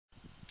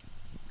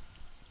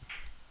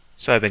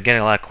So I've been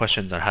getting a lot of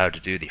questions on how to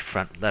do the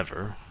front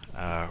lever.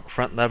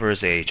 Front lever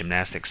is a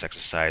gymnastics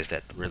exercise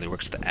that really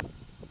works the abs,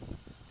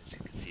 as you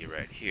can see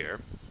right here.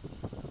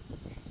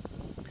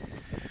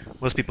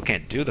 Most people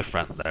can't do the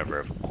front lever,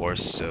 of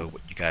course, so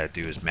what you gotta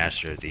do is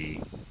master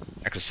the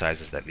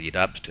exercises that lead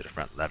up to the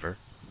front lever.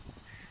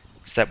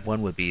 Step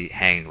 1 would be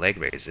hanging leg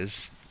raises.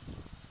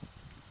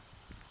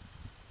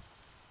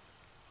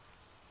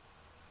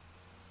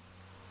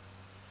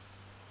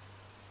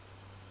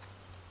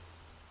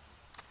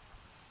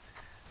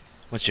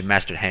 Once you've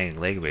mastered hanging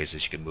leg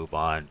raises, you can move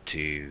on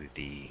to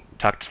the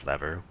tucked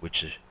lever,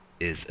 which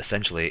is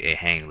essentially a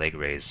hanging leg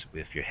raise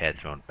with your head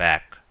thrown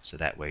back, so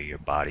that way your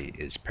body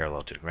is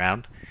parallel to the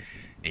ground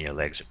and your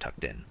legs are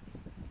tucked in.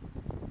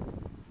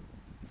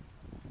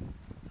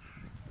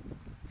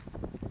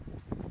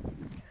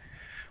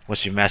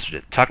 Once you've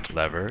mastered the tucked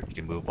lever, you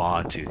can move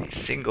on to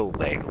the single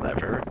leg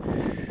lever,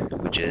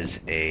 which is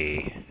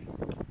a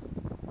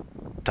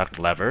tucked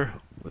lever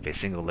with a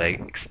single leg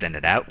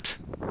extended out.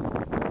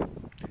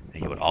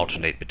 And you would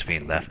alternate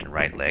between left and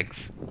right legs.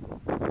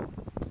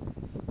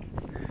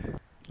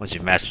 Once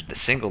you've mastered the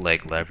single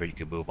leg lever, you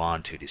can move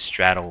on to the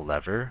straddle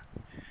lever.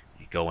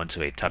 You go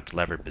into a tucked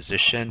lever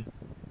position,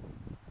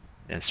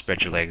 then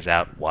spread your legs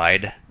out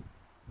wide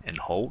and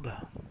hold.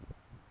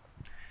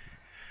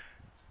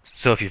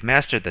 So if you've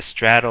mastered the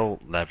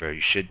straddle lever,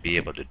 you should be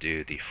able to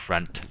do the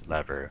front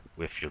lever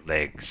with your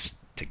legs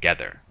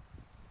together.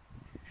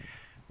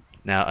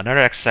 Now another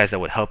exercise that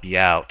would help you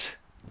out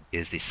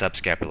is the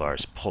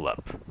subscapularis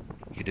pull-up.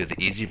 You can do the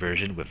easy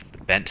version with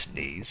the bent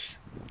knees.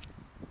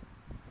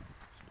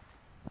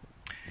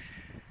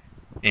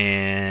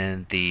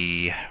 And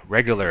the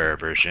regular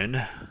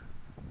version,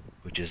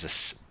 which is a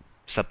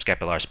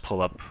subscapularis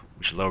pull-up,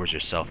 which lowers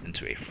yourself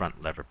into a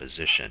front lever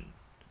position.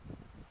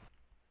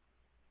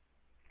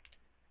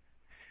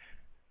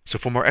 So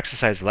for more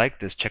exercises like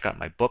this, check out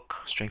my book,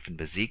 Strength and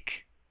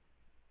Physique,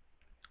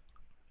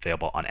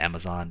 available on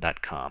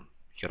Amazon.com.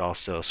 You could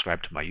also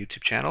subscribe to my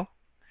YouTube channel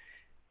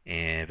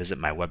and visit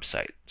my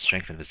website,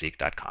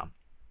 strengthandphysique.com.